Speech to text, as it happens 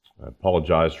I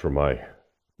apologize for my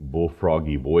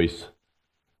bullfroggy voice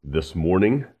this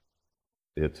morning.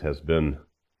 It has been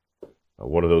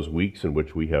one of those weeks in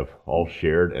which we have all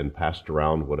shared and passed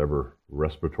around whatever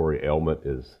respiratory ailment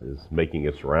is making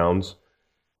its rounds.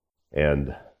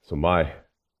 And so my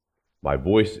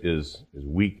voice is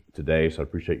weak today, so I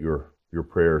appreciate your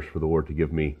prayers for the Lord to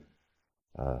give me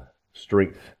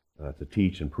strength to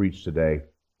teach and preach today,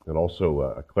 and also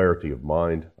a clarity of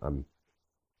mind. I'm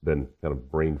been kind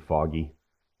of brain foggy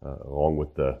along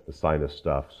with the sinus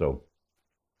stuff. So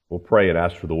we'll pray and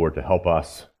ask for the Lord to help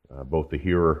us, both the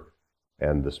hearer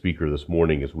and the speaker this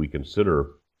morning, as we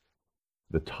consider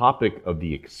the topic of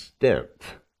the extent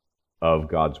of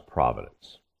God's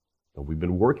providence. And we've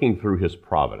been working through His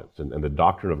providence and the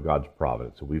doctrine of God's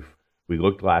providence. And we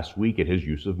looked last week at His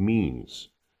use of means,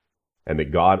 and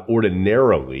that God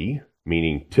ordinarily,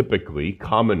 meaning typically,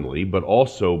 commonly, but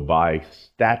also by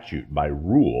statute, by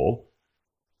rule,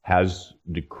 has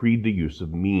decreed the use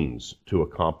of means to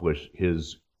accomplish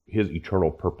His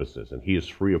eternal purposes. And He is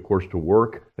free, of course, to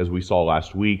work, as we saw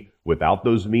last week, without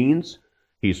those means.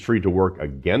 He is free to work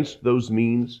against those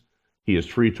means. He is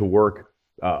free to work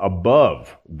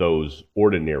above those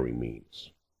ordinary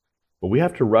means. But we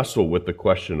have to wrestle with the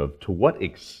question of, to what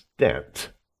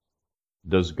extent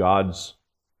does God's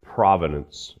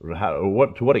providence,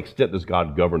 to what extent does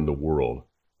God govern the world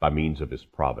by means of His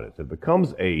providence? It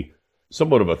becomes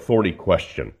somewhat of a thorny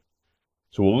question.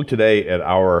 So we'll look today at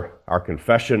our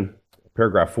confession,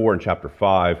 paragraph 4 in chapter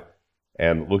 5,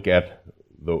 and look at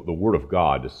the Word of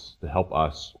God to help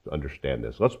us to understand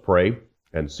this. Let's pray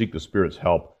and seek the Spirit's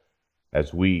help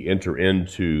as we enter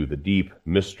into the deep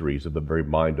mysteries of the very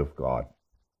mind of God.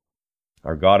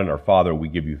 Our God and our Father, we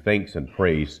give You thanks and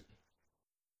praise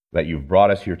that You've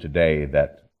brought us here today,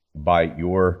 that by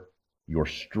your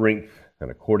strength and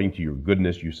according to Your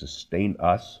goodness, You sustain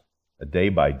us day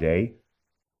by day.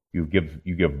 You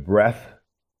give breath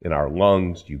in our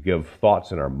lungs. You give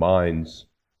thoughts in our minds.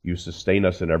 You sustain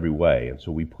us in every way. And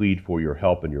so we plead for Your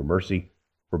help and Your mercy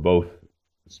for both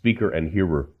speaker and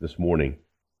hearer this morning,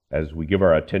 as we give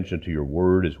our attention to Your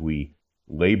word, as we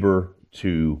labor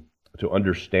to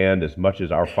understand as much as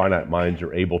our finite minds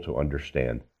are able to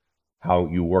understand how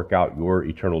You work out Your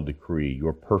eternal decree,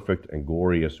 Your perfect and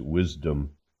glorious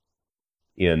wisdom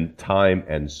in time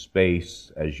and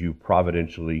space, as You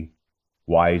providentially,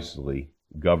 wisely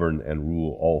govern and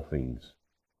rule all things.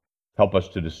 Help us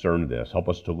to discern this. Help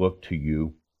us to look to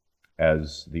You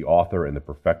as the author and the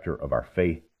perfecter of our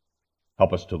faith.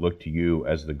 Help us to look to You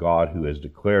as the God who has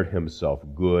declared Himself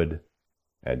good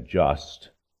and just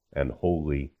and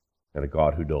holy, and a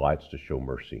God who delights to show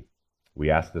mercy.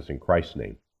 We ask this in Christ's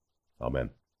name.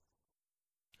 Amen.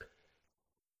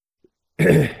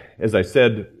 As I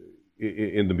said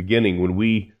in the beginning, when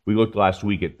we looked last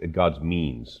week at God's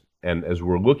means, and as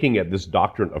we're looking at this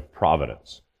doctrine of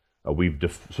providence,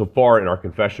 so far in our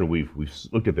confession, we've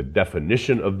looked at the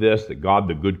definition of this, that God,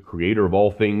 the good creator of all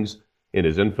things, in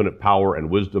His infinite power and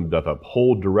wisdom, doth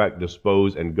uphold, direct,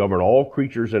 dispose, and govern all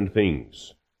creatures and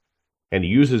things. And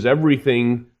He uses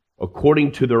everything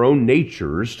according to their own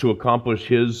natures to accomplish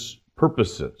His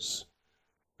purposes.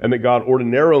 And that God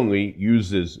ordinarily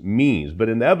uses means, but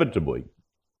inevitably,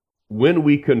 when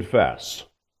we confess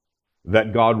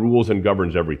that God rules and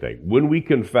governs everything, when we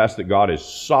confess that God is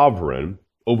sovereign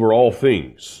over all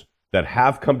things that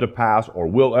have come to pass or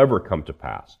will ever come to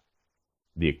pass,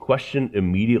 the question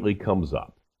immediately comes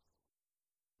up: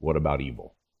 what about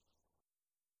evil?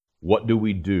 What do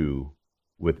we do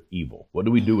with evil? What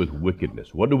do we do with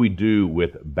wickedness? What do we do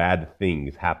with bad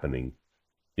things happening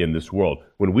in this world?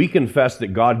 When we confess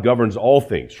that God governs all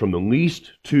things, from the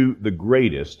least to the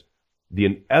greatest, the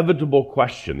inevitable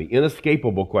question, the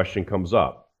inescapable question comes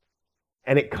up.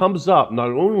 And it comes up not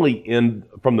only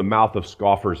from the mouth of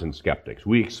scoffers and skeptics.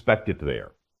 We expect it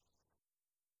there.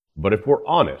 But if we're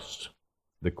honest,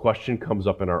 the question comes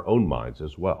up in our own minds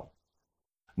as well.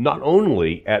 Not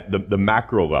only at the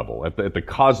macro level, at the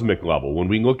cosmic level, when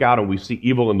we look out and we see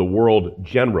evil in the world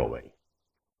generally,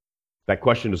 that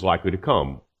question is likely to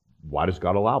come: why does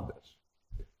God allow this?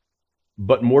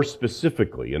 But more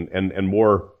specifically and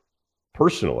more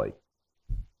personally,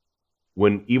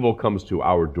 when evil comes to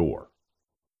our door,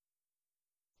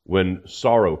 when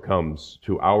sorrow comes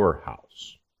to our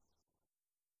house,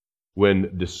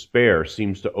 when despair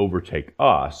seems to overtake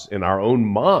us in our own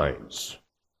minds,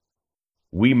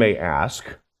 we may ask,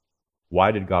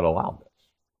 why did God allow this?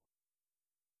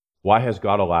 Why has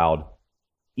God allowed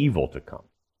evil to come?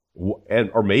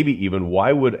 Or maybe even,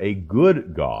 why would a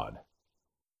good God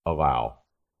allow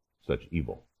such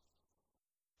evil?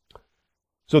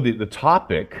 So the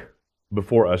topic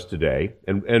before us today,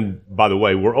 and by the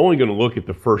way, we're only going to look at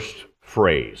the first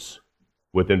phrase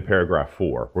within paragraph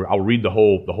 4. I'll read the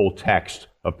whole text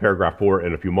of paragraph 4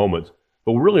 in a few moments,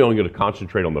 but we're really only going to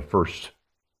concentrate on the first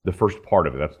part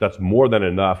of it. That's more than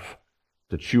enough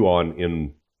to chew on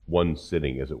in one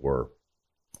sitting, as it were.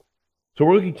 So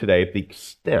we're looking today at the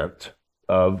extent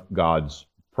of God's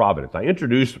providence. I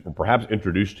perhaps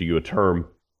introduced to you a term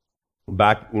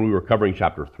back when we were covering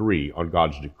chapter 3 on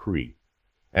God's decree.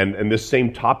 And this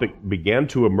same topic began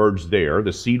to emerge there.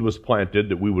 The seed was planted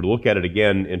that we would look at it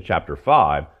again in chapter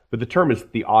 5, but the term is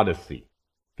theodicy.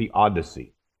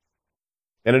 Theodicy.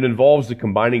 And it involves the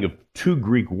combining of two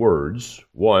Greek words.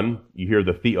 One, you hear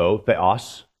the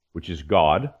theos, which is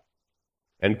God,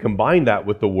 and combine that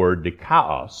with the word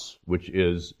dikaios, which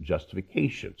is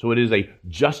justification. So it is a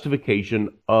justification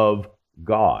of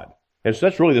God. And so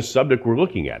that's really the subject we're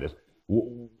looking at. Is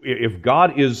if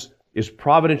God is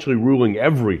providentially ruling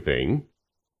everything,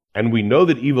 and we know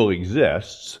that evil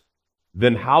exists,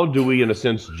 then how do we, in a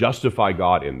sense, justify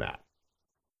God in that?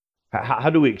 How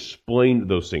do we explain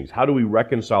those things? How do we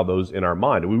reconcile those in our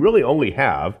mind? And we really only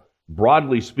have,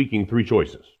 broadly speaking, 3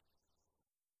 choices.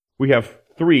 We have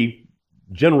 3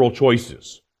 general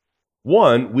choices.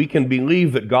 One, we can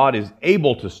believe that God is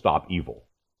able to stop evil,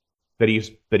 that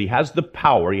he has the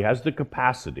power, he has the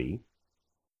capacity,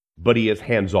 but he is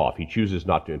hands off. He chooses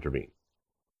not to intervene.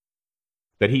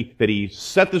 That he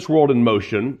set this world in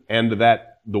motion, and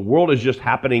that the world is just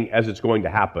happening as it's going to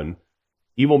happen.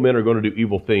 Evil men are going to do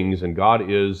evil things, and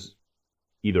God is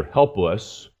either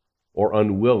helpless or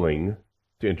unwilling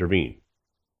to intervene.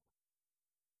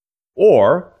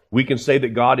 Or we can say that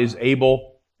God is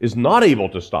not able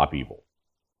to stop evil,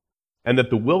 and that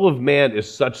the will of man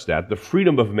is such that, the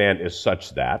freedom of man is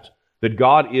such that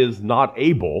God is not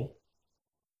able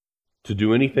to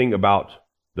do anything about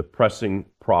the pressing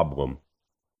problem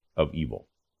of evil.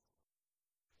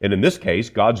 And in this case,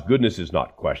 God's goodness is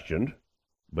not questioned,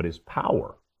 but his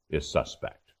power is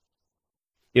suspect.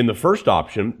 In the first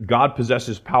option, God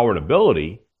possesses power and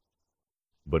ability,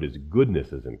 but his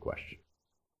goodness is in question.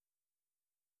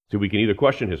 So we can either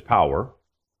question his power,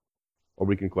 or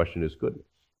we can question his goodness.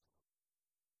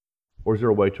 Or is there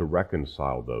a way to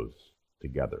reconcile those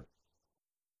together?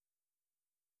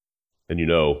 And you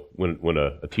know, when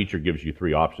a teacher gives you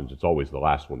 3 options, it's always the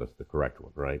last one that's the correct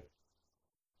one, right?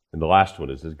 And the last one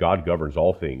is God governs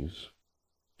all things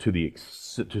to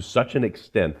such an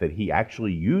extent that he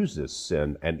actually uses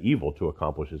sin and evil to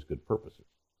accomplish his good purposes.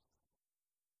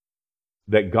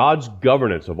 That God's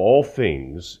governance of all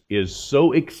things is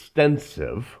so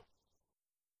extensive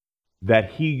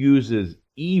that he uses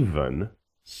even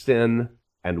sin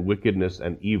and wickedness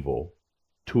and evil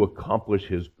to accomplish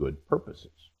his good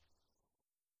purposes.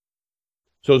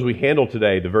 So as we handle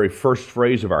today the very first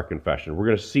phrase of our confession, we're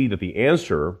going to see that the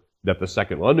answer that the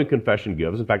Second London Confession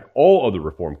gives, in fact, all other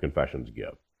Reformed confessions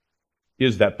give,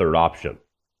 is that third option.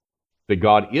 That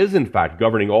God is, in fact,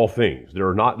 governing all things.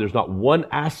 There's not one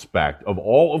aspect of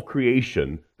all of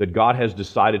creation that God has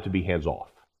decided to be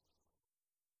hands-off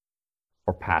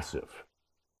or passive.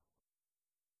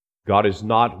 God is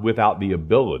not without the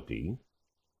ability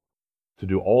to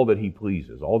do all that he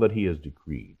pleases, all that he has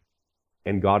decreed.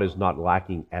 And God is not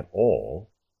lacking at all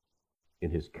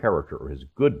in his character or his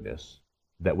goodness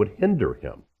that would hinder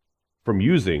him from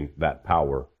using that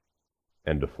power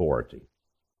and authority.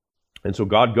 And so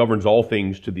God governs all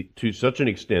things to such an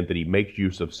extent that he makes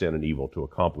use of sin and evil to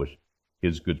accomplish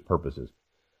his good purposes.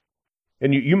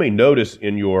 And you may notice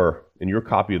in your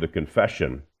copy of the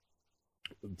confession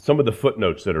some of the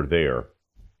footnotes that are there.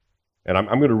 And I'm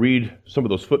going to read some of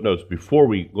those footnotes before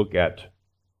we look at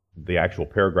the actual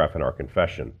paragraph in our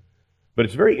confession. But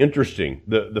it's very interesting.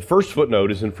 The first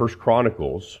footnote is in 1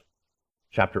 Chronicles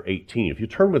chapter 18. If you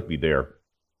turn with me there,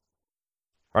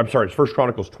 I'm sorry, it's 1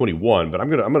 Chronicles 21, but I'm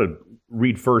going to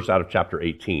read first out of chapter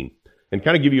 18 and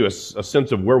kind of give you a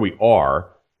sense of where we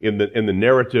are in the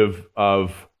narrative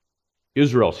of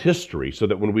Israel's history, so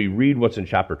that when we read what's in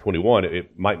chapter 21,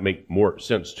 it might make more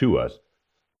sense to us.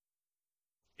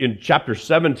 In chapter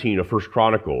 17 of 1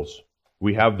 Chronicles,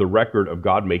 we have the record of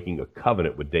God making a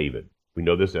covenant with David. We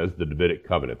know this as the Davidic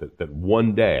covenant, that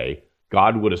one day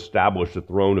God would establish the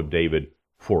throne of David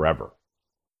forever.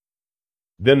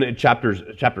 Then in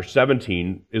chapter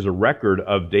 17 is a record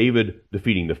of David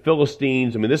defeating the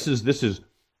Philistines. I mean, this is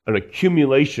an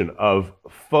accumulation of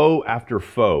foe after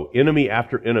foe, enemy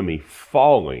after enemy,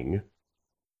 falling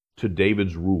to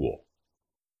David's rule.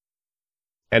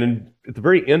 And at the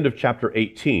very end of chapter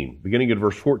 18, beginning at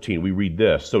verse 14, we read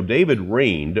this. So David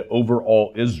reigned over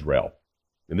all Israel.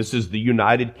 And this is the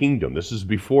united kingdom. This is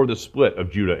before the split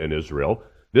of Judah and Israel.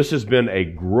 This has been a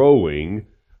growing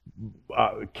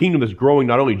kingdom that's growing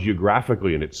not only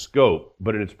geographically in its scope,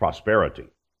 but in its prosperity.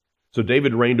 So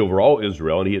David reigned over all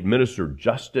Israel, and he administered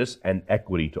justice and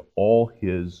equity to all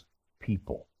his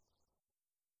people.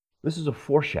 This is a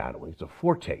foreshadowing, it's a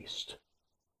foretaste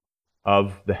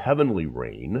of the heavenly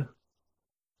reign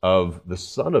of the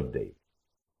son of David.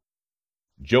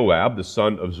 Joab, the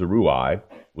son of Zeruiah,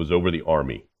 was over the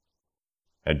army,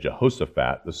 and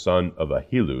Jehoshaphat, the son of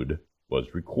Ahilud,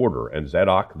 was recorder, and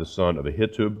Zadok, the son of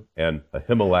Ahitub, and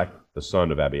Ahimelech, the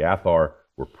son of Abiathar,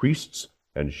 were priests,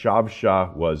 and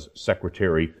Shavsha was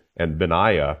secretary, and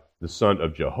Benaiah, the son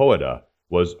of Jehoiada,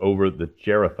 was over the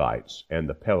Cherethites and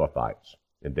the Pelethites.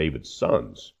 And David's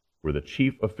sons were the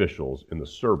chief officials in the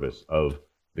service of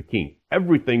the king.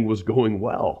 Everything was going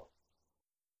well.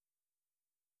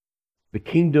 The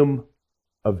kingdom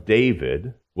of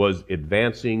David was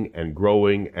advancing and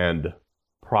growing and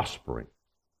prospering.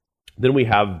 Then we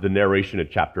have the narration in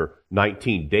chapter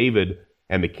 19. David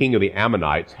and the king of the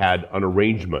Ammonites had an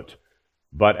arrangement.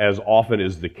 But as often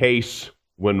is the case,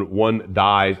 when one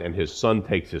dies and his son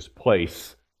takes his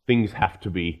place, things have to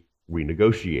be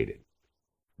renegotiated.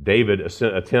 David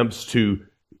attempts to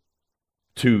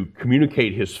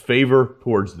communicate his favor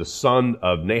towards the son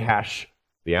of Nahash,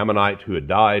 the Ammonite who had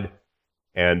died,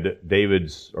 and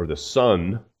the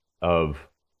son of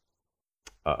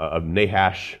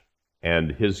Nahash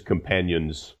and his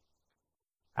companions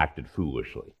acted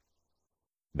foolishly.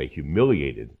 They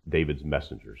humiliated David's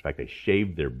messengers. In fact, they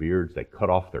shaved their beards, they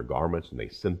cut off their garments, and they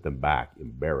sent them back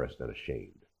embarrassed and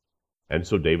ashamed. And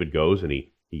so David goes and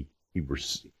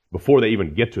before they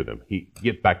even get to them, he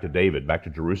gets back to David, back to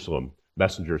Jerusalem.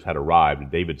 Messengers had arrived, and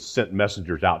David sent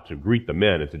messengers out to greet the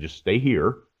men and said, just stay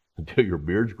here until your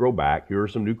beards grow back. Here are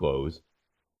some new clothes.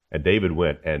 And David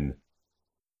went and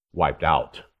wiped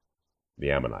out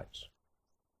the Ammonites.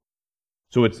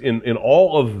 So it's in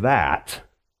all of that,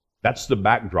 that's the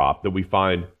backdrop that we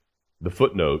find the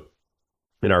footnote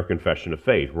in our confession of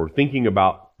faith. We're thinking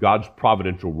about God's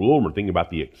providential rule, and we're thinking about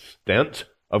the extent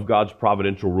of God's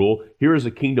providential rule. Here is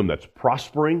a kingdom that's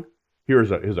prospering. Here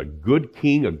is a good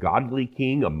king, a godly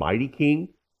king, a mighty king.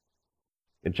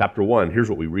 In chapter 1, here's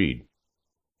what we read.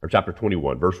 Or chapter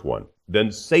 21, verse 1.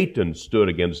 Then Satan stood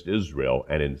against Israel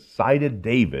and incited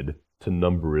David to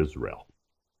number Israel.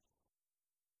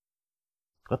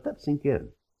 Let that sink in.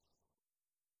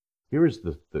 Here is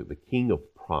the king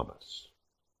of promise,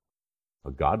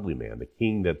 a godly man, the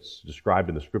king that's described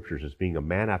in the scriptures as being a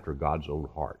man after God's own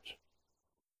heart.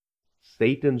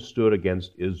 Satan stood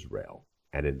against Israel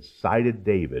and incited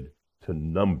David to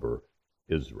number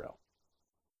Israel.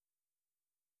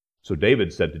 So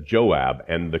David said to Joab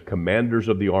and the commanders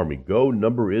of the army, go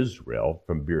number Israel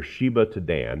from Beersheba to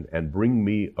Dan and bring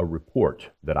me a report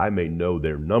that I may know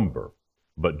their number.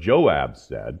 But Joab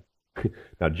said,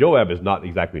 now Joab is not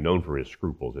exactly known for his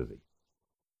scruples, is he?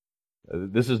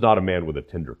 This is not a man with a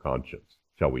tender conscience,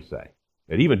 shall we say.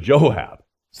 And even Joab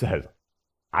says,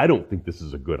 I don't think this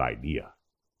is a good idea.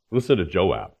 Listen to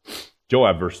Joab.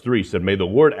 Joab, verse 3, said, may the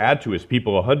Lord add to his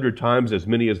people 100 times as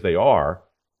many as they are.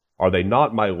 Are they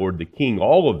not, my lord the king,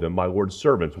 all of them my lord's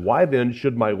servants? Why then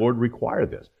should my lord require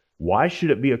this? Why should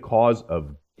it be a cause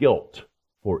of guilt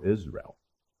for Israel?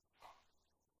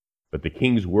 But the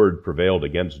king's word prevailed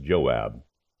against Joab.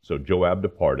 So Joab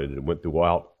departed and went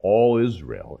throughout all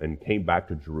Israel and came back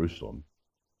to Jerusalem.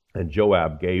 And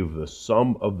Joab gave the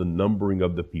sum of the numbering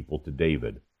of the people to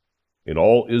David. In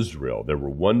all Israel there were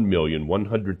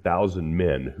 1,100,000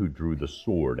 men who drew the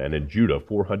sword, and in Judah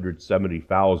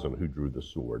 470,000 who drew the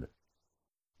sword.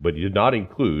 But he did not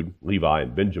include Levi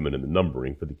and Benjamin in the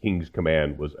numbering, for the king's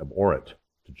command was abhorrent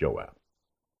to Joab.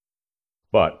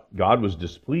 But God was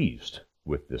displeased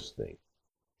with this thing,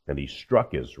 and he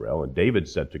struck Israel. And David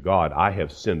said to God, I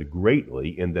have sinned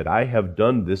greatly in that I have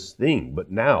done this thing,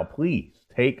 but now please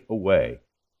take away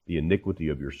the iniquity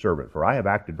of your servant, for I have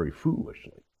acted very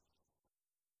foolishly.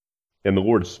 And the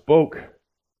Lord spoke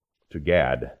to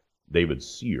Gad, David's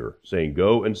seer, saying,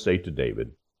 go and say to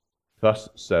David, thus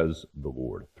says the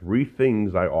Lord, 3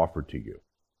 things I offer to you.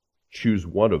 Choose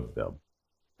one of them,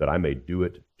 that I may do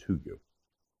it to you.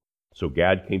 So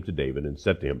Gad came to David and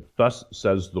said to him, thus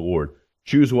says the Lord,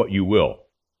 choose what you will,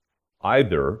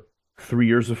 either 3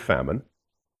 years of famine,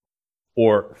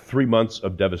 or 3 months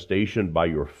of devastation by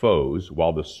your foes,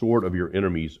 while the sword of your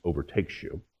enemies overtakes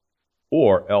you,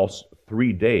 or else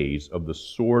 3 days of the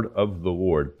sword of the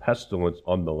Lord, pestilence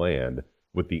on the land,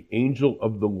 with the angel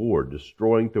of the Lord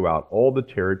destroying throughout all the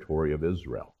territory of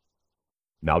Israel.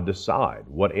 Now decide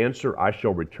what answer I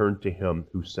shall return to him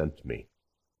who sent me.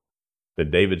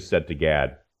 Then David said to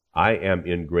Gad, I am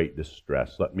in great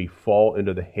distress. Let me fall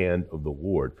into the hand of the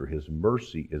Lord, for his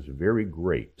mercy is very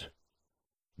great.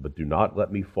 But do not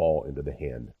let me fall into the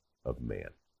hand of man.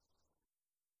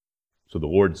 So the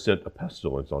Lord sent a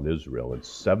pestilence on Israel, and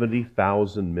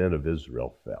 70,000 men of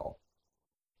Israel fell.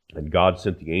 And God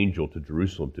sent the angel to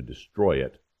Jerusalem to destroy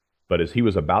it. But as he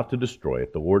was about to destroy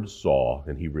it, the Lord saw,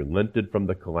 and he relented from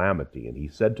the calamity. And he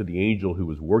said to the angel who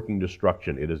was working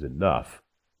destruction, "It is enough.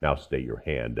 Now stay your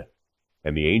hand."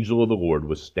 And the angel of the Lord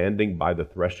was standing by the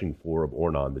threshing floor of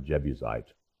Ornan the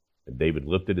Jebusite. And David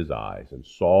lifted his eyes and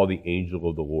saw the angel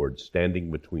of the Lord standing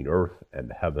between earth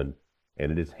and heaven,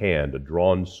 and in his hand a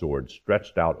drawn sword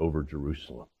stretched out over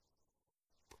Jerusalem.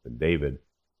 And David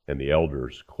and the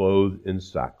elders, clothed in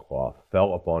sackcloth,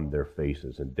 fell upon their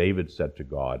faces. And David said to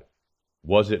God,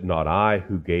 "Was it not I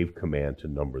who gave command to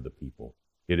number the people?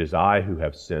 It is I who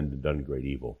have sinned and done great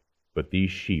evil. But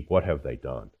these sheep, what have they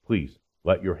done? Please,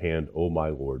 let your hand, O my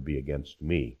Lord, be against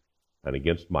me and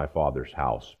against my father's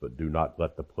house, but do not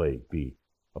let the plague be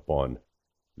upon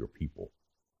your people."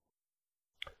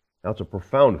 Now, it's a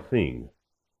profound thing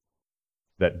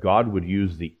that God would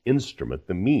use the instrument,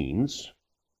 the means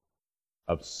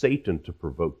of Satan to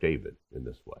provoke David in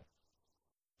this way,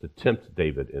 to tempt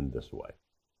David in this way.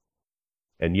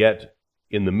 And yet,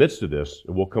 in the midst of this,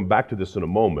 and we'll come back to this in a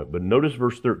moment, but notice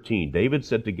verse 13, David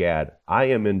said to Gad, "I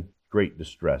am in great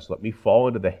distress. Let me fall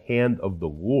into the hand of the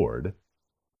Lord,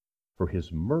 for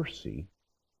his mercy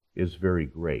is very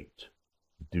great.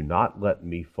 Do not let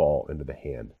me fall into the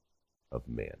hand of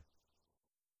man."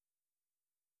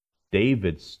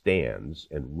 David stands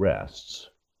and rests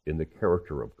in the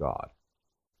character of God,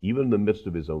 even in the midst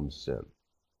of his own sin.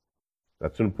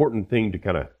 That's an important thing to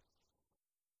kind of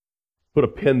put a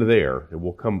pin there, and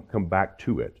we'll come back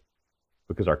to it,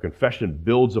 because our confession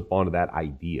builds upon that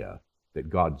idea that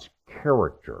God's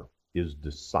character is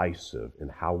decisive in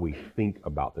how we think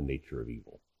about the nature of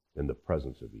evil and the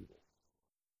presence of evil.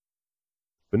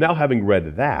 But now, having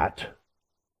read that,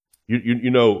 you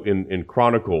know, in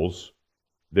Chronicles,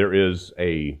 there is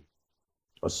a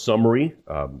summary,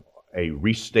 a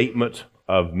restatement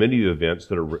of many of the events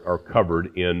that are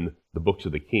covered in the books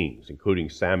of the Kings, including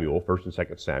Samuel, 1st and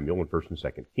 2nd Samuel, and 1st and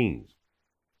 2nd Kings.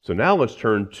 So now let's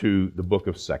turn to the book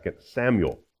of 2nd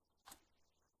Samuel.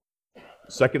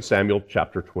 2 Samuel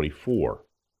chapter 24.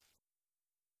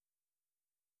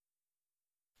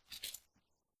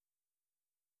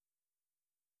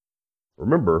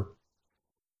 Remember,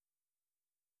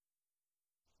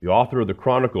 the author of the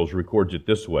Chronicles records it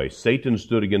this way: Satan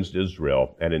stood against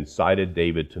Israel and incited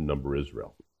David to number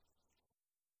Israel.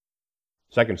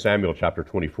 2 Samuel chapter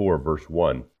 24, verse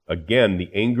 1. Again,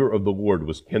 the anger of the Lord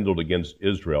was kindled against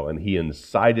Israel, and he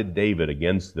incited David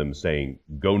against them, saying,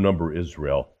 "Go number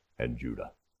Israel and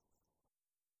Judah."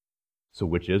 So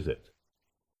which is it?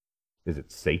 Is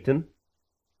it Satan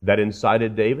that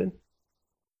incited David?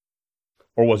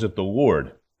 Or was it the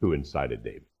Lord who incited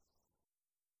David?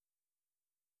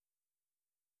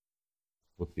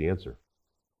 What's the answer?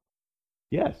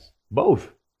 Yes,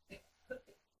 both.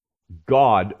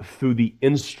 God through the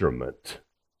instrument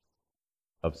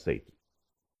of Satan.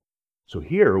 So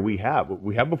here we have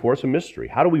before us a mystery.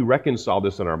 How do we reconcile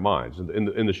this in our minds?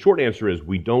 And the short answer is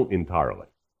we don't entirely.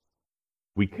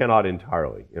 We cannot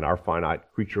entirely, in our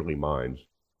finite creaturely minds,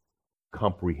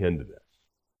 comprehend this.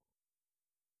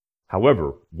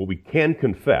 However, what we can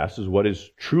confess is what is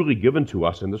truly given to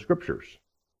us in the Scriptures.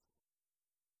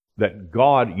 That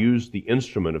God used the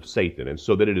instrument of Satan, and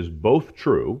so that it is both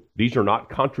true. These are not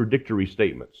contradictory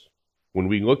statements. When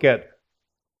we look at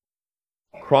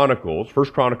Chronicles,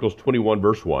 1 Chronicles 21,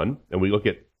 verse 1, and we look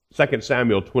at 2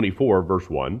 Samuel 24, verse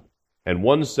 1, and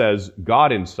one says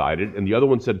God incited, and the other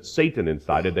one said Satan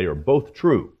incited, they are both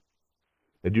true.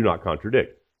 They do not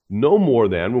contradict. No more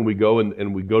than when we go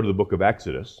and we go to the book of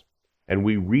Exodus, and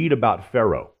we read about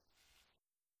Pharaoh,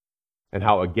 and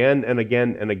how again and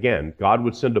again and again God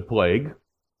would send a plague,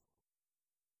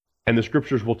 and the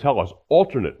Scriptures will tell us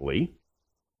alternately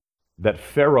that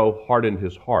Pharaoh hardened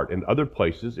his heart. In other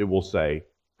places it will say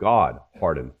God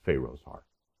hardened Pharaoh's heart.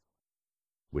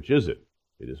 Which is it?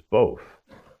 It is both.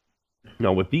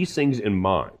 Now, with these things in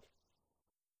mind,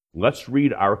 let's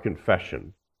read our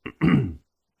confession.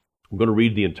 I'm going to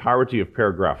read the entirety of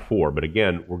paragraph 4, but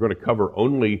again, we're going to cover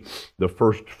only the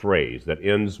first phrase that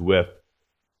ends with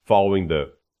following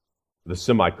the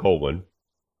semicolon,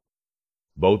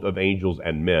 both of angels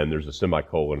and men. There's a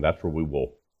semicolon. That's where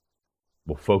we'll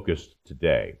focus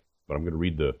today. But I'm going to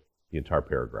read the entire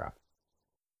paragraph.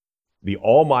 The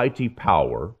almighty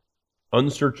power,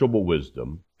 unsearchable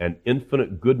wisdom, and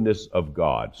infinite goodness of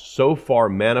God so far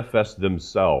manifest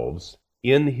themselves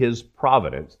in his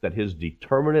providence, that his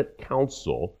determinate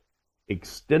counsel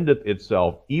extendeth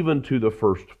itself even to the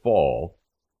first fall,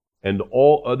 and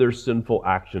all other sinful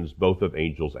actions both of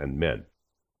angels and men.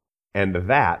 And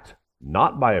that,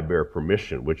 not by a bare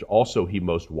permission, which also he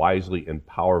most wisely and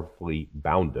powerfully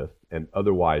boundeth, and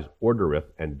otherwise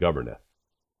ordereth and governeth,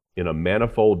 in a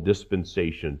manifold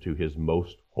dispensation to his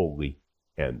most holy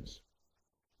ends.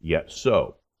 Yet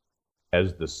so,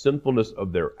 as the sinfulness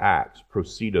of their acts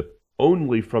proceedeth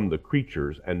only from the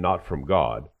creatures and not from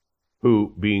God,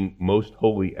 who, being most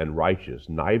holy and righteous,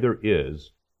 neither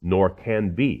is nor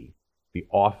can be the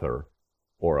author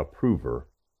or approver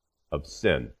of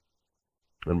sin.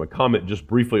 I'm going to comment just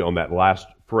briefly on that last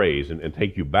phrase and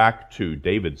take you back to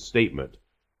David's statement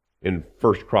in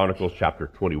 1 Chronicles chapter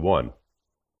 21,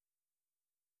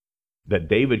 that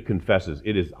David confesses,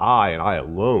 "It is I and I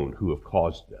alone who have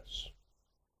caused this.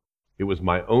 It was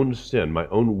my own sin, my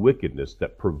own wickedness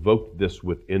that provoked this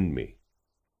within me."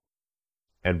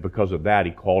 And because of that,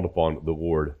 he called upon the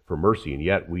Lord for mercy. And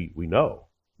yet we know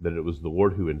that it was the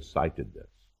Lord who incited this.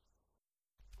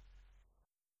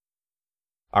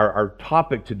 Our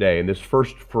topic today in this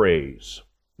first phrase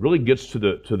really gets to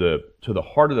the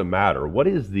heart of the matter. What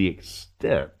is the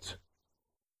extent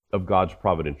of God's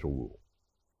providential rule?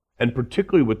 And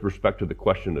particularly with respect to the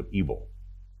question of evil,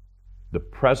 the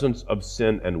presence of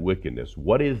sin and wickedness.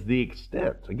 What is the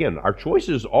extent? Again, our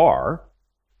choices are,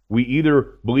 we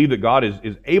either believe that God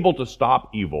is able to stop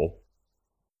evil,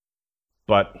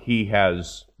 but he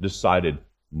has decided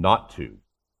not to,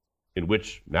 in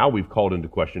which now we've called into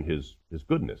question his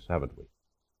goodness, haven't we?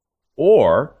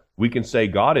 Or we can say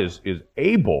God is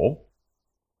able,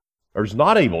 or is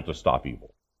not able to stop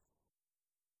evil.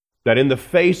 That in the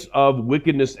face of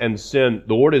wickedness and sin,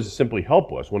 the Lord is simply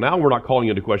helpless. Well, now we're not calling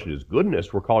into question his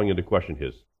goodness, we're calling into question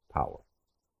his power,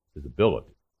 his ability.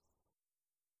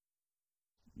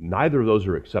 Neither of those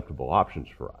are acceptable options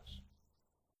for us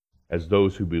as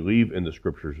those who believe in the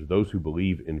Scriptures, as those who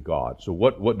believe in God. So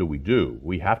what do?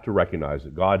 We have to recognize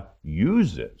that God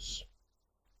uses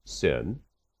sin,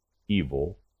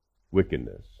 evil,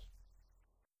 wickedness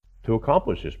to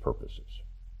accomplish his purposes.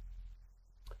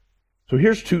 So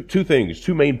here's two things,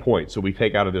 two main points that we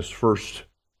take out of this first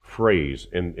phrase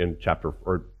in chapter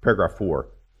or paragraph 4.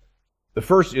 The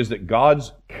first is that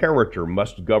God's character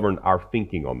must govern our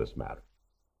thinking on this matter.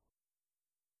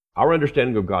 Our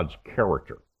understanding of God's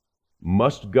character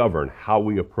must govern how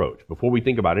we approach. Before we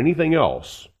think about anything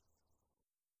else,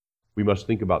 we must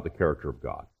think about the character of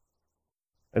God.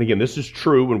 And again, this is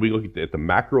true when we look at the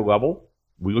macro level,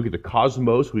 we look at the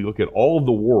cosmos, we look at all of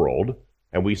the world,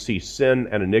 and we see sin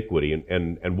and iniquity,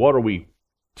 and what are we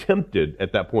tempted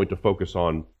at that point to focus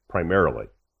on primarily?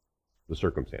 The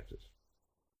circumstances,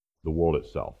 the world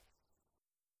itself.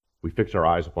 We fix our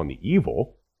eyes upon the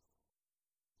evil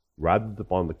rather than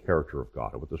upon the character of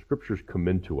God. And what the Scriptures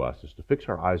commend to us is to fix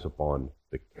our eyes upon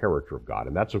the character of God.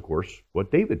 And that's, of course,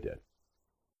 what David did.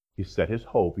 He set his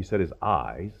hope, he set his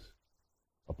eyes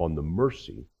upon the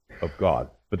mercy of God.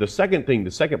 But the second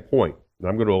point, and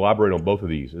I'm going to elaborate on both of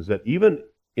these, is that even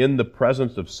in the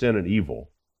presence of sin and evil,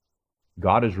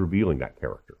 God is revealing that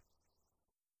character.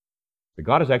 That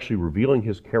God is actually revealing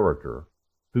his character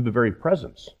through the very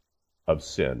presence of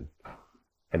sin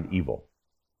and evil.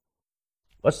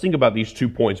 Let's think about these 2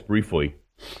 points briefly.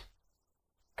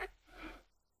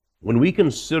 When we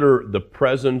consider the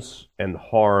presence and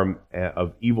harm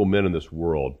of evil men in this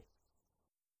world,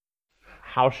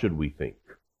 how should we think?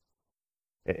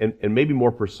 And maybe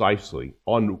more precisely,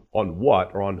 on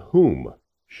what or on whom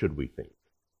should we think?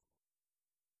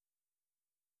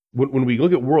 When we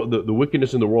look at the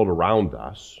wickedness in the world around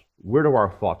us, where do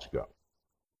our thoughts go?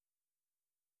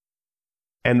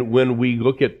 And when we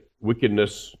look at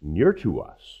wickedness near to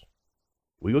us,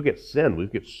 we look at sin, we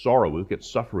look at sorrow, we look at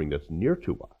suffering that's near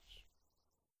to us,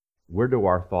 where do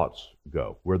our thoughts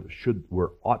go? Where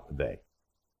ought they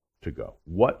to go?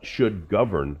 What should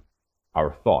govern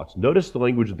our thoughts? Notice the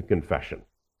language of the confession.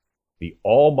 The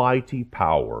almighty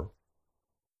power,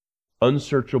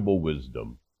 unsearchable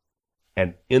wisdom,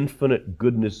 and infinite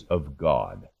goodness of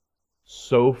God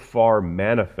so far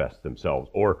manifest themselves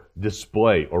or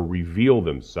display or reveal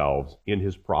themselves in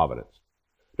his providence.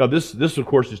 Now this of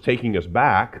course is taking us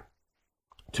back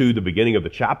to the beginning of the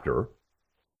chapter.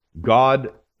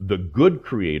 God, the good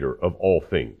creator of all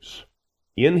things,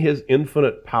 in his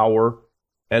infinite power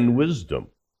and wisdom,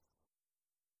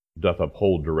 doth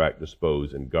uphold, direct,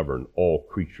 dispose, and govern all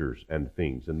creatures and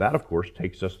things. And that, of course,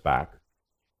 takes us back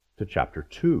to chapter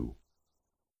 2.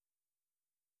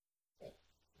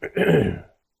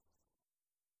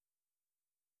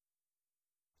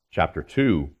 Chapter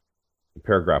 2 In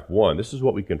paragraph 1, this is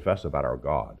what we confess about our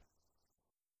God.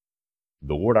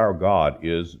 The Lord our God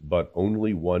is but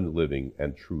only one living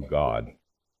and true God,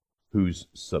 whose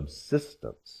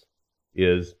subsistence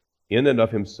is in and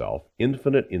of himself,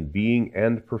 infinite in being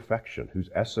and perfection, whose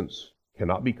essence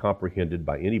cannot be comprehended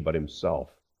by any but himself,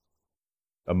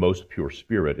 a most pure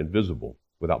spirit, invisible,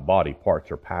 without body, parts,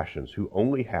 or passions, who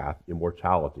only hath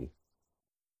immortality,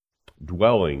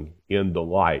 dwelling in the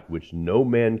light which no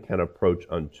man can approach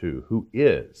unto, who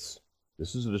is,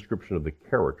 this is a description of the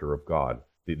character of God,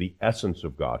 the essence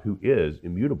of God, who is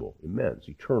immutable, immense,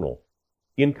 eternal,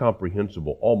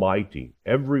 incomprehensible, almighty,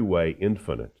 every way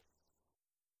infinite,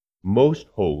 most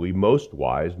holy, most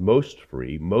wise, most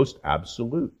free, most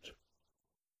absolute,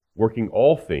 working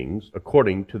all things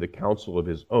according to the counsel of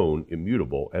his own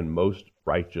immutable and most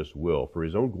righteous will, for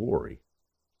his own glory,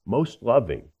 most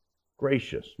loving,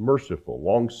 gracious, merciful,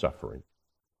 long-suffering,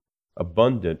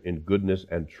 abundant in goodness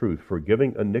and truth,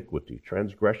 forgiving iniquity,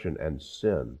 transgression, and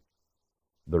sin,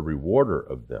 the rewarder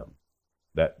of them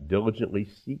that diligently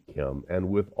seek him, and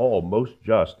withal most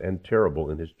just and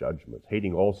terrible in his judgments,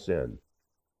 hating all sin,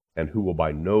 and who will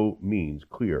by no means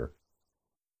clear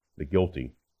the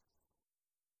guilty.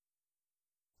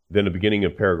 Then, the beginning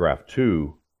of paragraph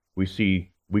 2,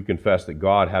 we confess that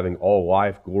God, having all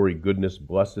life, glory, goodness,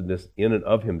 blessedness in and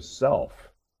of himself,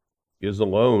 is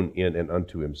alone in and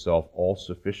unto himself all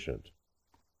sufficient,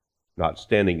 not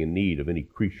standing in need of any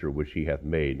creature which he hath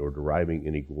made, nor deriving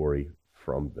any glory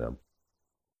from them.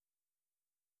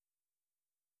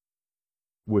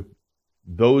 With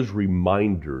those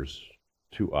reminders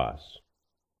to us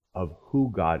of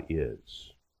who God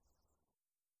is,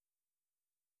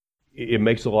 it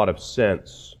makes a lot of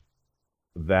sense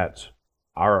that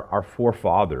our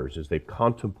forefathers, as they've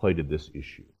contemplated this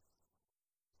issue,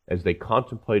 as they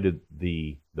contemplated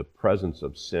the presence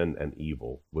of sin and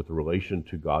evil with relation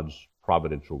to God's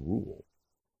providential rule,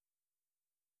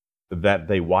 that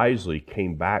they wisely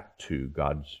came back to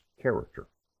God's character,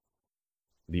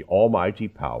 the almighty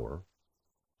power,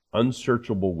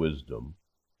 unsearchable wisdom,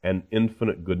 and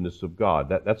infinite goodness of God.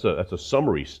 That's a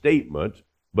summary statement,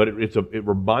 but it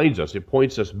reminds us, it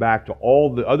points us back to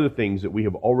all the other things that we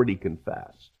have already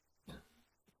confessed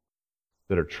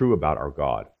that are true about our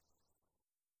God.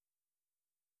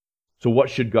 So what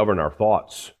should govern our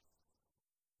thoughts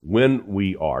when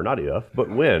we are, not if, but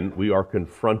when we are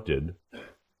confronted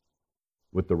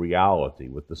with the reality,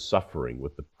 with the suffering,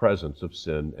 with the presence of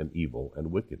sin and evil and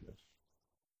wickedness?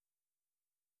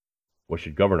 What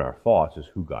should govern our thoughts is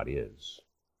who God is,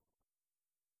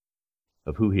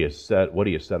 of who he has said, what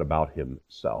he has said about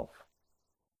himself.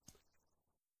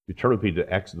 You turn with me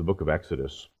to the book of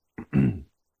Exodus, the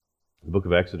book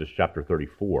of Exodus, chapter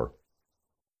 34.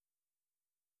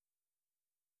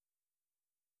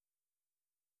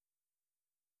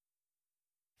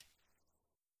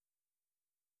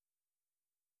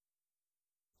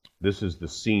 This is the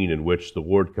scene in which the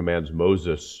Lord commands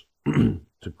Moses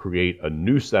to create a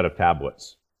new set of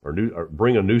tablets, or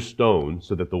bring a new stone,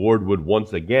 so that the Lord would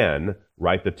once again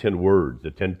write the 10 words, the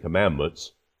 10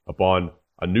 commandments, upon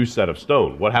a new set of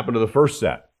stone. What happened to the first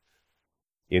set?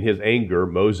 In his anger,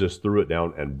 Moses threw it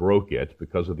down and broke it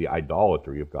because of the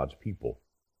idolatry of God's people.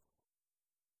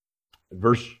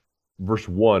 Verse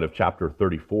 1 of chapter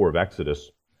 34 of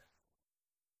Exodus,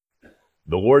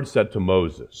 the Lord said to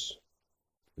Moses,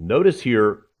 notice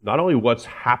here not only what's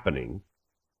happening,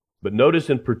 but notice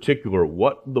in particular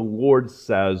what the Lord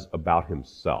says about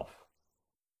himself.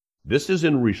 This is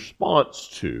in response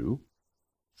to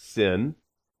sin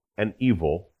and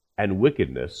evil and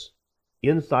wickedness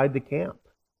inside the camp.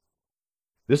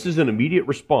 This is an immediate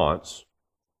response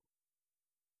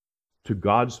to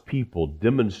God's people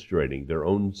demonstrating their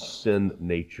own sin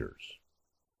natures.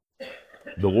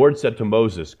 The Lord said to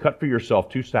Moses, cut for yourself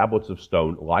 2 tablets of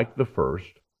stone like the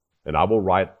first, and I will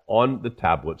write on the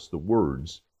tablets the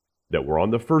words that were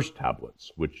on the first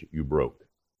tablets, which you broke.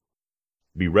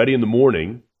 Be ready in the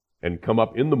morning, and come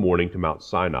up in the morning to Mount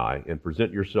Sinai, and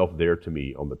present yourself there to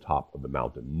me on the top of the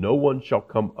mountain. No one shall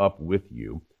come up with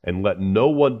you, and let no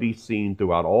one be seen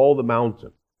throughout all the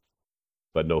mountain.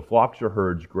 But no flocks or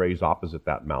herds graze opposite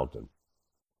that mountain.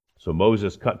 So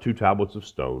Moses cut 2 tablets of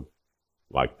stone,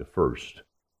 like the first.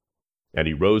 And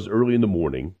he rose early in the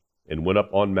morning, and went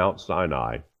up on Mount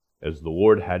Sinai, as the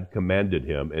Lord had commanded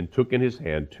him, and took in his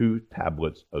hand 2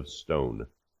 tablets of stone.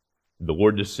 The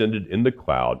Lord descended in the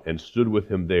cloud, and stood with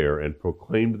him there, and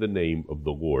proclaimed the name of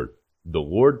the Lord. The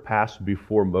Lord passed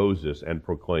before Moses, and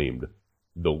proclaimed,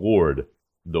 the Lord,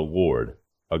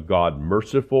 a God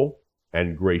merciful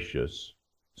and gracious,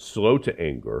 slow to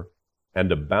anger,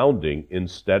 and abounding in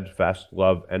steadfast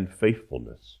love and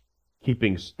faithfulness,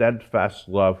 keeping steadfast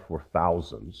love for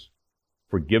thousands,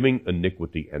 forgiving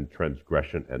iniquity and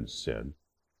transgression and sin,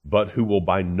 but who will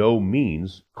by no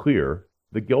means clear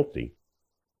the guilty,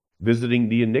 visiting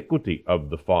the iniquity of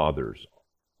the fathers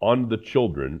on the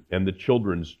children and the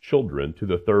children's children to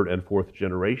the third and fourth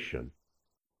generation.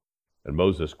 And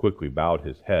Moses quickly bowed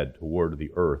his head toward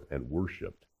the earth and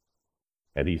worshipped.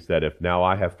 And he said, If now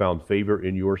I have found favor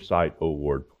in your sight, O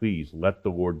Lord, please let the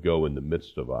Lord go in the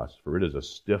midst of us, for it is a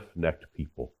stiff-necked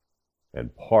people,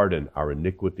 and pardon our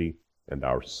iniquity and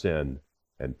our sin,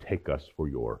 and take us for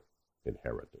your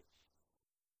inheritance.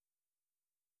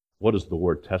 What does the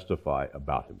Lord testify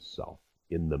about himself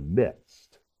in the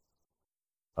midst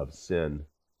of sin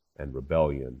and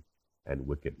rebellion and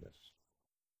wickedness?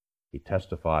 He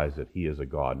testifies that he is a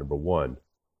God, number one,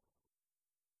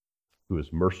 who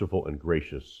is merciful and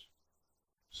gracious,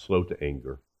 slow to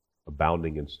anger,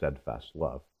 abounding in steadfast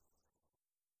love,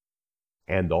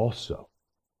 and also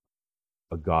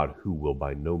a God who will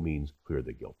by no means clear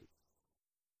the guilty.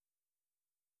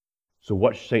 So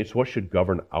what, saints, what should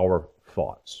govern our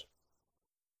thoughts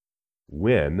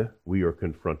when we are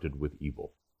confronted with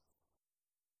evil?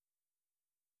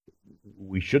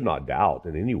 We should not doubt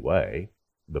in any way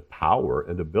the power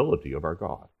and ability of our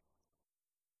God.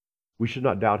 We should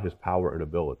not doubt his power and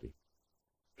ability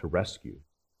to rescue,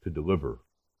 to deliver,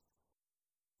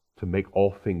 to make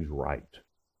all things right.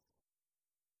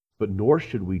 But nor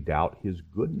should we doubt his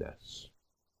goodness,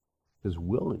 his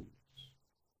willingness.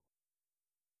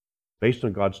 Based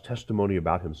on God's testimony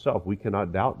about himself, we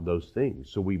cannot doubt those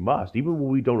things. So we must, even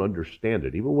when we don't understand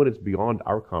it, even when it's beyond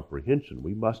our comprehension,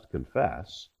 we must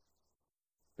confess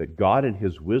that God in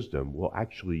his wisdom will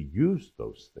actually use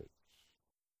those things.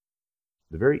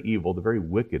 The very evil, the very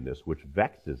wickedness which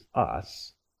vexes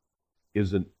us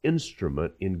is an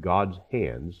instrument in God's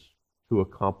hands to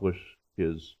accomplish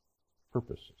his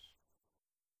purposes.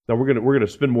 Now we're going to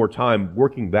spend more time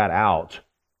working that out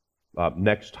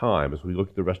next time as we look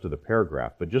at the rest of the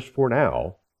paragraph. But just for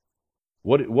now,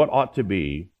 what ought to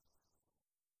be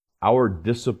our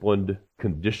disciplined,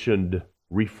 conditioned,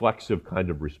 reflexive kind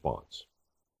of response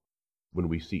when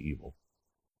we see evil?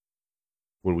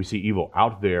 When we see evil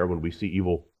out there, when we see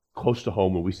evil close to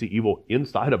home, when we see evil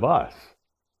inside of us,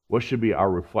 what should be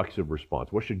our reflexive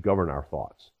response? What should govern our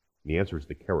thoughts? And the answer is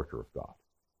the character of God.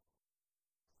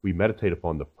 We meditate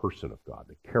upon the person of God,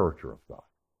 the character of God.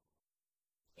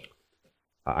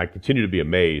 I continue to be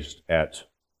amazed at,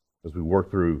 as we work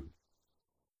through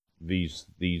these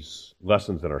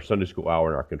lessons in our Sunday school hour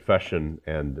and our confession,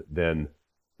 and then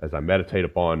as I meditate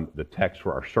upon the text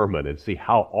for our sermon and see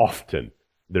how often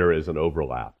there is an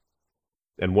overlap.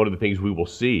 And one of the things we will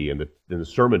see in the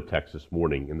sermon text this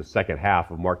morning, in the second half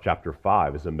of Mark chapter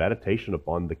 5, is a meditation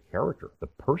upon the character, the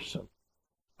person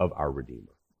of our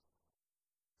Redeemer.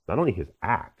 Not only his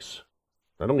acts,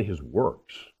 not only his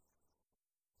works,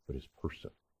 but his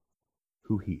person,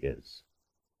 who he is.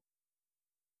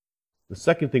 The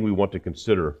second thing we want to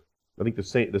consider, I think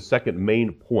the second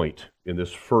main point in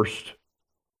this first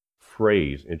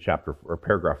phrase in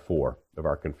paragraph 4 of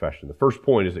our confession. The first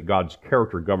point is that God's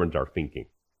character governs our thinking.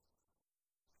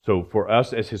 So for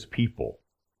us as his people,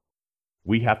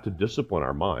 we have to discipline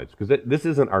our minds, because this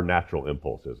isn't our natural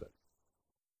impulse, is it?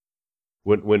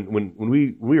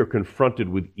 When we are confronted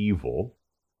with evil,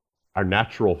 our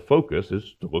natural focus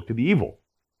is to look to the evil.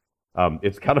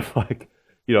 It's kind of like,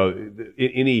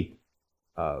 anybody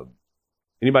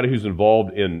who's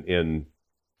involved in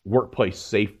workplace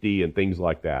safety and things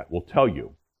like that will tell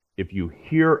you, if you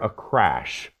hear a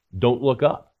crash, don't look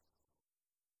up.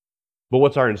 But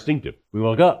what's our instinctive? We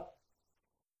look up.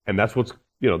 And that's what's,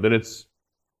 then it's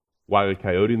Wile E.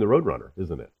 Coyote and the Roadrunner,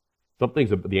 isn't it?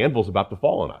 The anvil's about to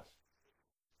fall on us.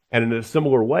 And in a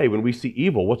similar way, when we see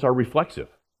evil, what's our reflexive?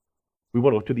 We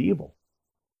want to look to the evil.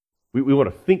 We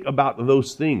want to think about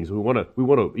those things. We want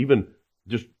to even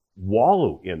just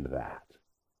wallow in that.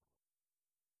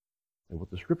 And what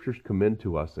the Scriptures commend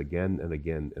to us again and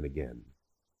again and again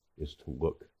is to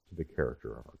look to the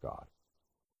character of our God,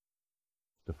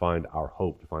 to find our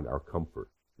hope, to find our comfort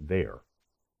there.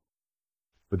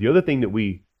 But the other thing that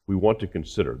we want to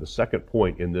consider, the second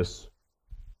point in this,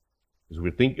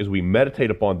 as we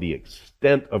meditate upon the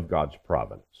extent of God's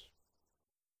providence.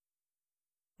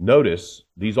 Notice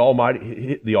the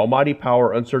almighty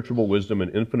power, unsearchable wisdom,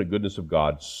 and infinite goodness of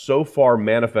God so far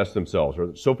manifest themselves,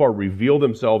 or so far reveal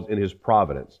themselves in his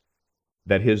providence,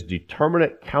 that his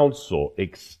determinate counsel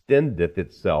extendeth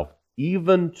itself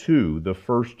even to the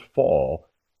first fall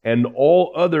and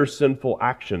all other sinful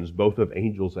actions, both of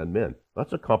angels and men.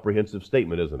 That's a comprehensive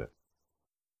statement, isn't it?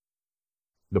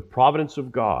 The providence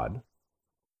of God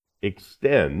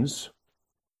extends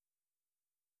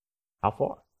How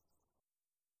far?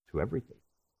 To everything.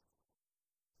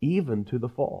 Even to the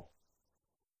fall.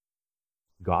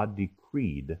 God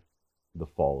decreed the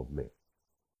fall of man.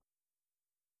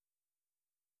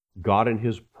 God in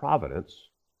his providence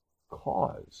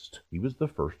caused. He was the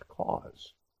first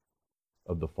cause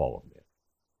of the fall of man.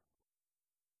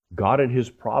 God in his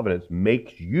providence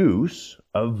makes use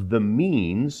of the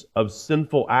means of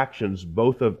sinful actions,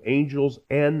 both of angels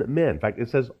and men. In fact, it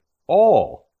says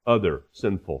all other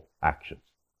sinful actions.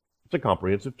 It's a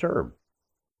comprehensive term.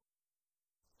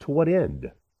 To what end?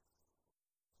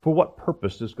 For what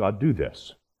purpose does God do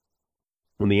this?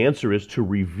 And the answer is to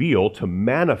reveal, to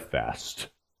manifest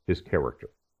his character.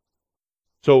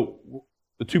 So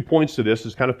the 2 points to this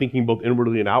is kind of thinking both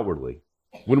inwardly and outwardly.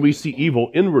 When we see evil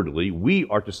inwardly, we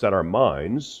are to set our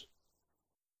minds,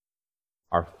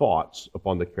 our thoughts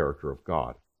upon the character of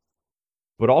God.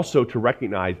 But also to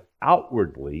recognize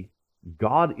outwardly,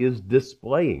 God is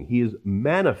displaying, he is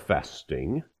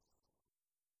manifesting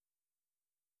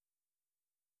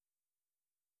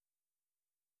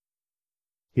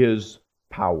his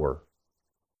power,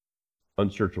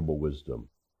 unsearchable wisdom,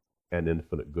 and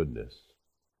infinite goodness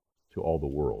to all the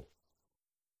world.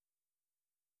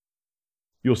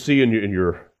 You'll see in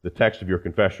the text of your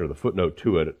confession, or the footnote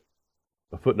to it,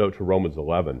 a footnote to Romans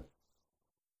 11.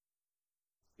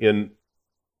 In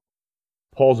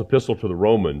Paul's epistle to the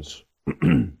Romans,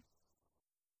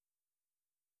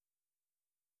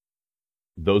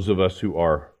 those of us who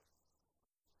are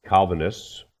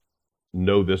Calvinists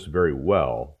know this very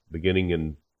well. Beginning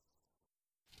in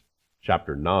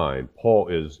chapter 9, Paul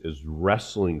is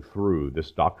wrestling through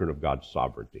this doctrine of God's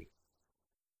sovereignty.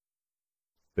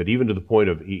 But even to the point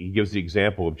of, he gives the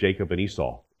example of Jacob and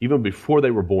Esau. Even before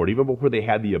they were born, even before they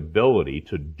had the ability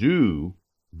to do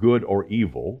good or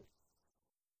evil,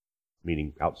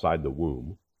 meaning outside the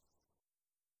womb,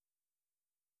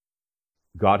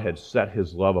 God had set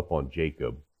his love upon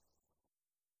Jacob,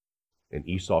 and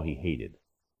Esau he hated.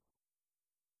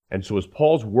 And so as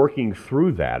Paul's working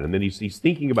through that, and then he's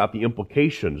thinking about the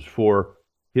implications for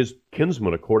his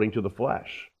kinsman according to the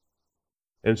flesh.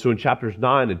 And so in chapters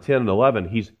 9 and 10 and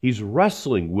 11, he's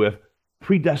wrestling with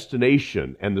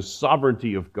predestination and the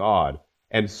sovereignty of God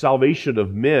and salvation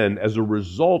of men as a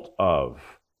result of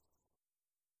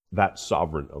that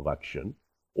sovereign election,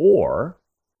 or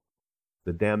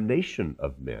the damnation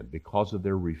of men because of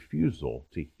their refusal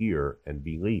to hear and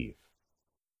believe.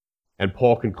 And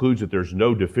Paul concludes that there's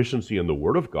no deficiency in the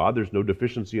Word of God, there's no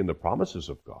deficiency in the promises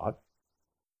of God.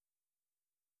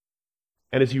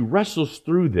 And as he wrestles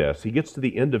through this, he gets to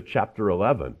the end of chapter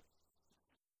 11.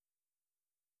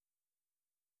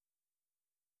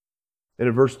 And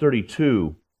in verse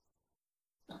 32,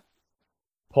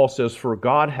 Paul says, "For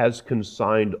God has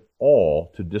consigned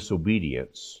all to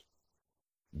disobedience,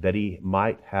 that he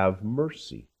might have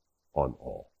mercy on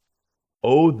all.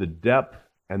 Oh, the depth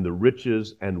and the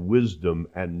riches and wisdom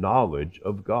and knowledge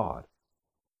of God.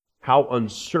 How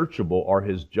unsearchable are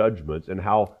his judgments and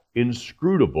how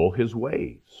inscrutable his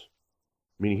ways."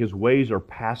 Meaning his ways are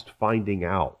past finding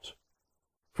out.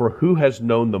 "For who has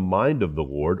known the mind of the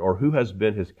Lord, or who has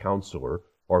been his counselor,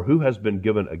 or who has been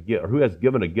given a gift, or who has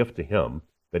given a gift to him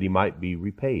that he might be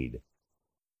repaid?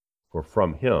 For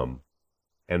from him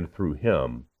and through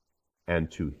him and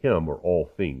to him are all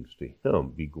things. To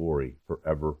him be glory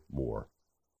forevermore.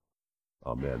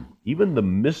 Amen." Even the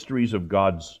mysteries of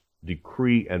God's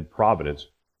decree and providence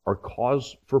are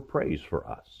cause for praise for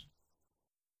us.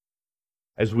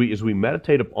 As we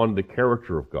meditate upon the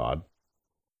character of God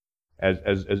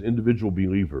as individual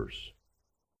believers,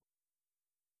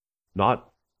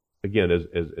 not, again, as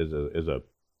a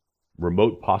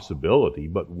remote possibility,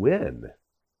 but when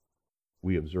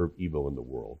we observe evil in the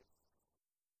world,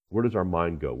 where does our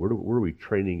mind go? Where are we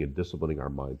training and disciplining our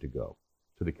mind to go?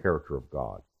 To the character of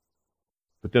God.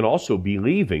 But then also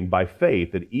believing by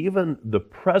faith that even the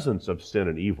presence of sin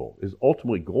and evil is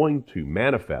ultimately going to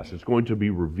manifest. It's going to be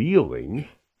revealing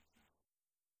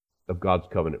of God's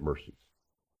covenant mercies.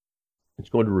 It's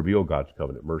going to reveal God's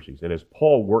covenant mercies. And as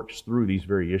Paul works through these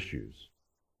very issues,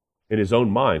 in his own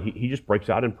mind, he just breaks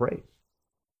out in praise.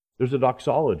 There's a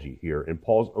doxology here in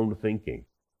Paul's own thinking.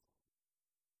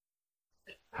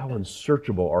 How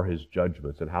unsearchable are his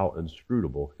judgments and how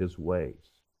inscrutable his ways.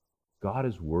 God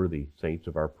is worthy, saints,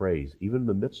 of our praise, even in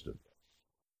the midst of this.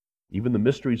 Even the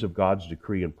mysteries of God's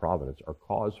decree and providence are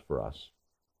cause for us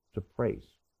to praise.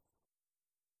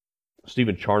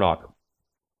 Stephen Charnock,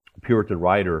 a Puritan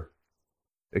writer,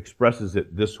 expresses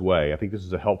it this way. I think this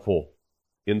is a helpful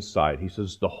insight. He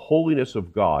says, "The holiness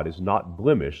of God is not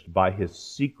blemished by his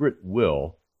secret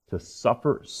will to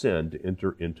suffer sin to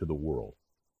enter into the world."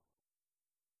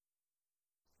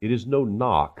 it is no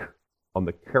knock on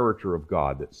the character of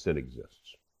God that sin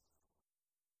exists.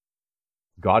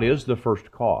 God is the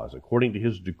first cause. According to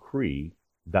his decree,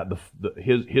 that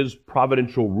his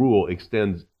providential rule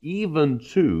extends even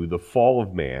to the fall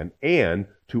of man and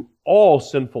to all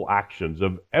sinful actions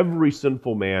of every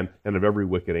sinful man and of every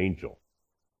wicked angel.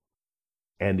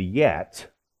 And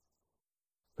yet,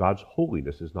 God's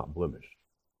holiness is not blemished.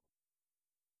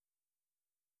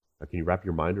 Now, can you wrap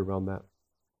your mind around that?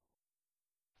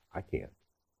 I can't.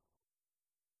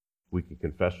 We can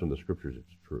confess from the Scriptures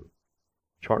it's true.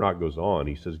 Charnock goes on,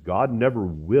 he says, God never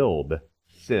willed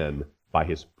sin by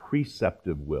his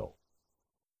preceptive will.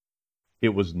 It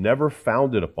was never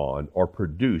founded upon or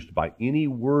produced by any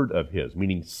word of his,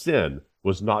 meaning sin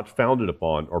was not founded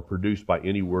upon or produced by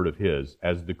any word of his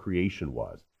as the creation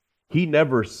was. He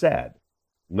never said,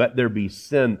 let there be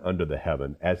sin under the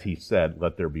heaven, as he said,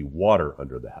 let there be water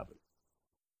under the heaven.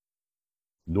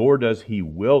 Nor does he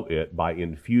will it by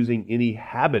infusing any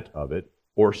habit of it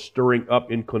or stirring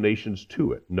up inclinations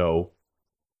to it. No,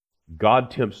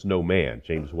 God tempts no man,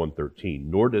 James 1:13,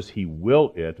 nor does he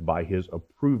will it by his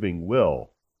approving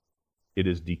will. It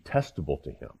is detestable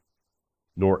to him,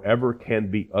 nor ever can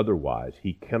be otherwise.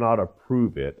 He cannot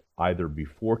approve it either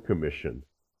before commission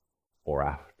or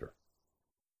after.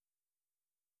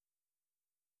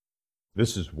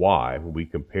 This is why, when we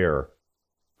compare,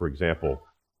 for example,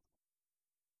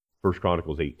 1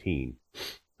 Chronicles 18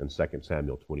 and 2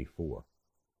 Samuel 24,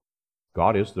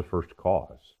 God is the first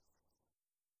cause.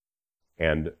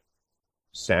 And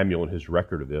Samuel, in his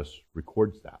record of this,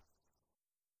 records that.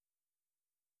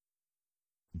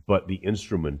 But the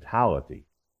instrumentality,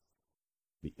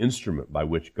 the instrument by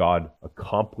which God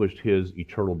accomplished his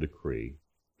eternal decree,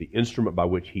 the instrument by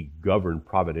which he governed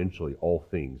providentially all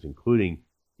things, including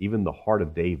even the heart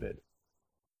of David,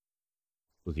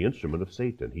 was the instrument of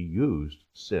Satan. He used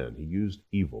sin, he used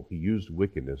evil, he used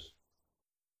wickedness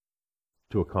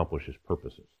to accomplish his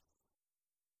purposes.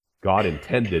 God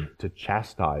intended to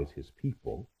chastise his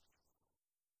people,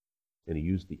 and he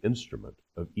used the instrument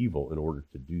of evil in order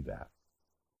to do that.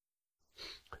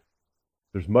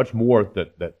 There's much more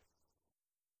that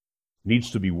needs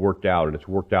to be worked out, and it's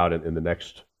worked out in the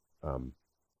next, the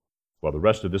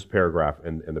rest of this paragraph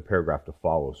and the paragraph to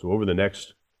follow. So over the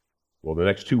next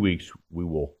 2 weeks, we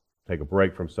will take a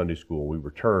break from Sunday school. We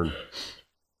return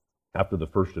after the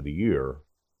first of the year.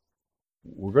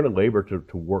 We're going to labor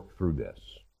to work through this,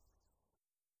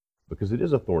 because it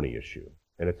is a thorny issue,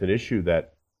 and it's an issue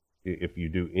that if you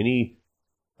do any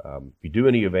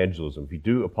evangelism, if you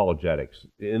do apologetics,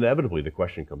 inevitably the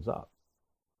question comes up.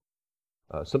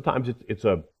 Sometimes it's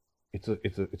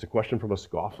a question from a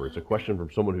scoffer. It's a question from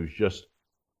someone who's just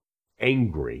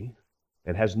angry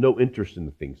and has no interest in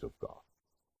the things of God.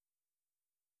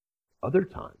 Other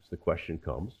times the question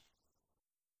comes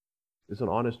is an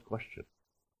honest question.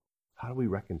 How do we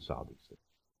reconcile these things?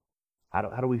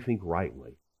 How do we think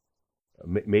rightly?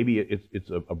 Maybe it's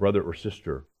a brother or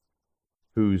sister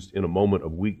who's in a moment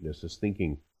of weakness is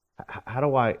thinking, how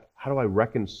do I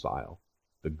reconcile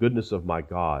the goodness of my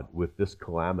God with this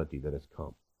calamity that has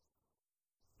come,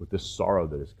 with this sorrow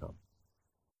that has come?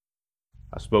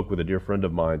 I spoke with a dear friend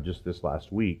of mine just this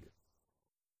last week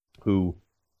who,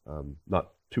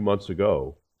 not 2 months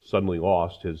ago, suddenly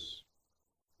lost his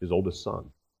oldest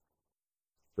son,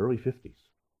 early 50s.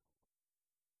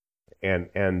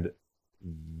 And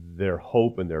their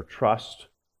hope and their trust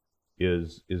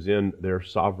is in their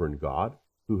sovereign God,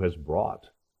 who has brought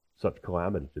such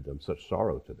calamity to them, such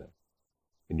sorrow to them.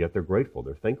 And yet they're grateful,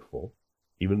 they're thankful,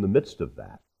 even in the midst of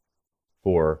that,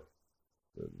 for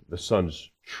the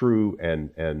son's true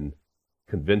and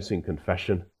convincing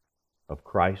confession of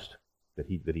Christ, that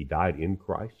he died in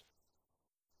Christ.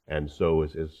 And so,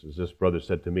 as this brother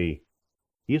said to me,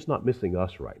 he is not missing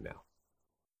us right now.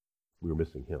 We are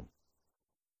missing him.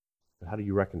 But how do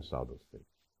you reconcile those things?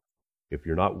 If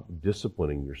you're not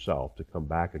disciplining yourself to come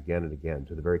back again and again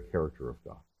to the very character of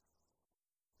God,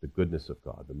 the goodness of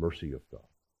God, the mercy of God,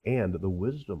 and the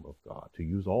wisdom of God to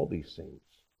use all these things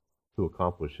to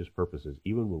accomplish his purposes,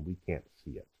 even when we can't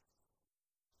see it.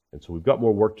 And so we've got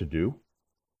more work to do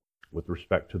with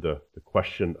respect to the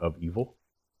question of evil,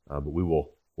 but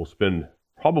we'll spend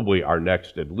probably our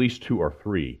next at least 2 or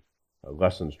 3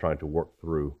 lessons trying to work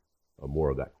through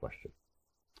more of that question.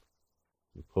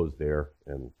 We'll close there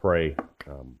and pray,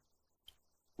 and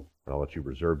I'll let you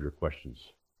reserve your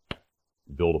questions,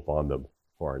 build upon them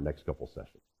for our next couple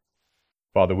sessions.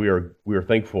 Father, we are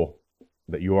thankful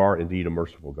that you are indeed a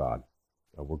merciful God.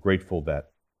 We're grateful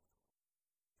that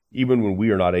even when we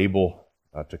are not able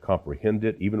to comprehend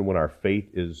it, even when our faith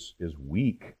is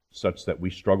weak, such that we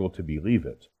struggle to believe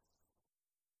it,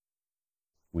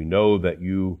 We know that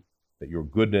your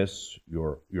goodness,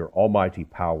 your almighty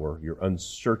power, your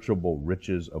unsearchable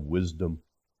riches of wisdom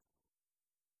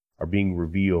are being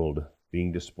revealed,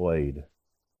 being displayed,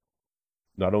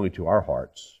 not only to our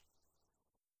hearts,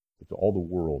 but to all the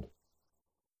world.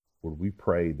 Lord, we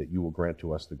pray that you will grant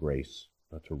to us the grace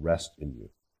to rest in you,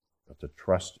 to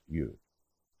trust you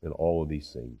in all of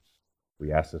these things.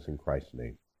 We ask this in Christ's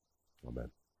name.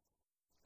 Amen.